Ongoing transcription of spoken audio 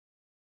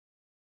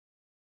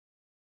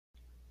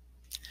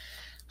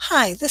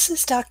Hi, this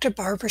is Dr.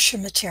 Barbara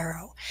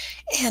Shimatero,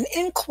 and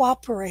in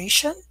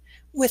cooperation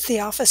with the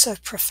Office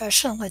of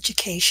Professional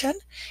Education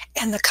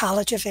and the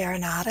College of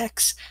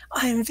Aeronautics,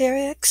 I am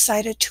very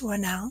excited to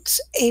announce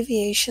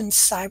Aviation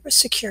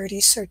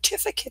Cybersecurity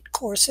Certificate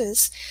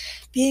courses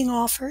being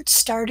offered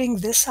starting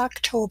this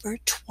October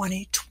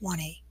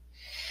 2020.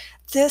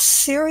 This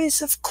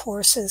series of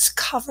courses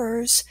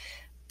covers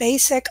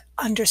basic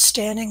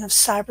understanding of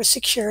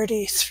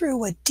cybersecurity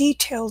through a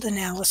detailed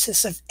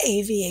analysis of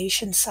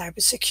aviation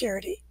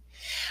cybersecurity.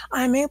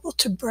 I'm able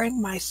to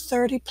bring my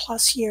 30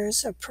 plus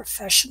years of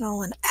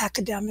professional and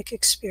academic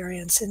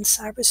experience in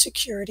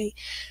cybersecurity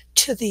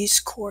to these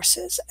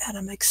courses, and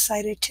I'm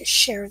excited to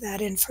share that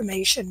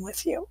information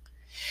with you.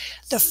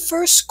 The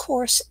first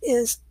course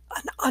is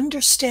an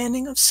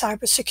understanding of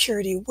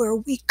cybersecurity, where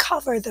we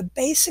cover the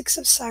basics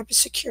of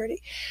cybersecurity.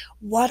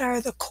 What are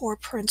the core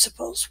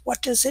principles?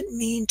 What does it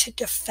mean to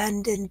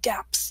defend in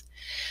depth?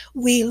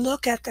 We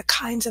look at the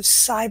kinds of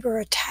cyber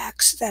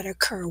attacks that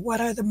occur. What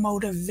are the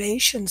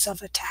motivations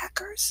of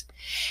attackers?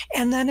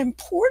 And then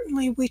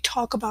importantly, we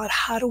talk about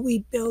how do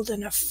we build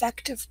an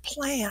effective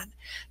plan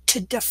to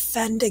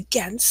defend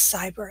against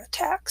cyber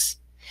attacks.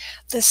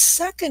 The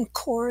second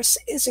course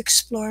is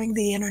exploring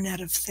the Internet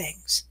of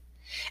Things.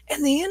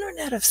 And the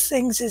Internet of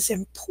Things is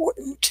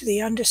important to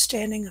the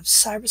understanding of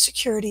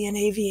cybersecurity and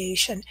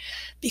aviation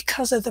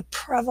because of the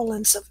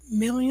prevalence of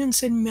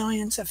millions and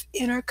millions of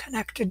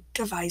interconnected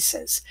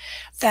devices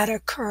that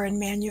occur in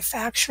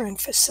manufacturing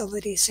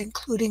facilities,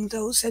 including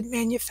those that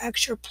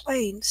manufacture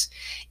planes,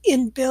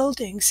 in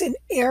buildings, in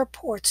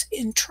airports,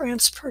 in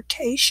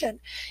transportation,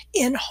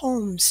 in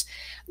homes.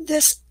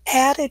 This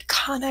added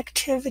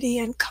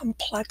connectivity and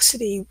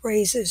complexity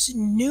raises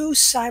new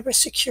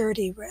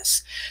cybersecurity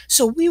risks.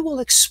 So we will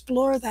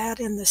explore that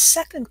in the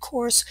second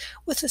course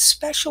with a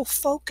special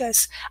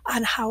focus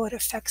on how it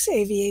affects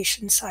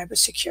aviation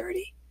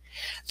cybersecurity.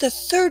 The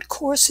third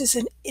course is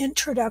an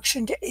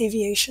introduction to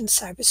aviation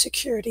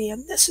cybersecurity,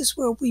 and this is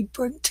where we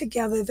bring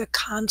together the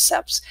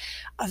concepts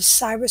of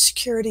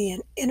cybersecurity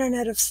and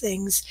Internet of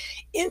Things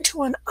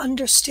into an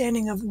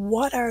understanding of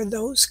what are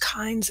those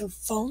kinds of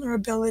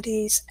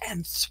vulnerabilities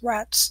and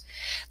threats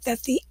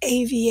that the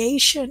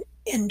aviation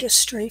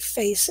industry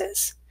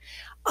faces.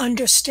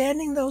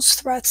 Understanding those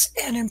threats,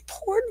 and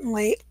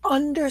importantly,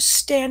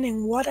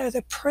 understanding what are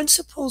the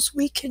principles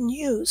we can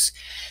use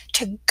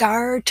to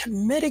guard, to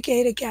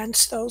mitigate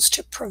against those,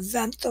 to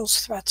prevent those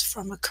threats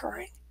from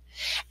occurring.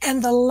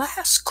 And the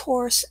last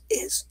course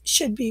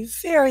should be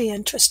very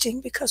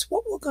interesting, because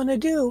what we're going to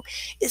do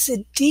is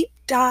a deep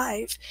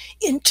dive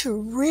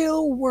into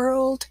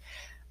real-world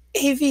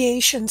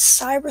aviation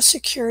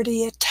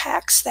cybersecurity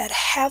attacks that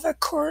have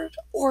occurred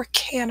or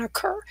can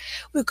occur.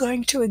 We're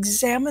going to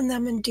examine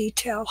them in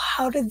detail.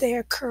 How did they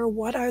occur?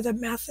 What are the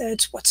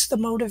methods? What's the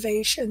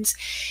motivations?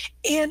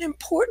 And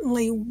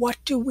importantly, what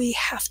do we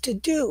have to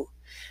do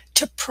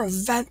to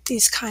prevent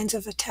these kinds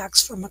of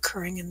attacks from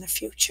occurring in the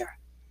future?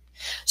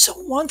 So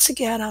once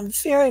again, I'm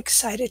very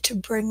excited to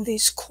bring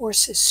these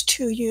courses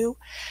to you.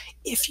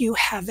 If you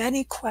have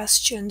any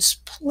questions,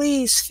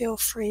 please feel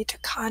free to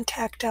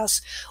contact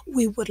us.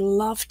 We would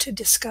love to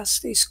discuss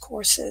these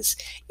courses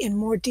in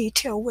more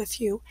detail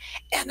with you,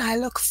 and I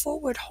look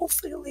forward,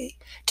 hopefully,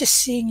 to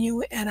seeing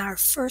you in our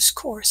first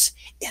course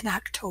in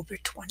October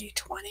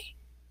 2020.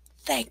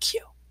 Thank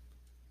you.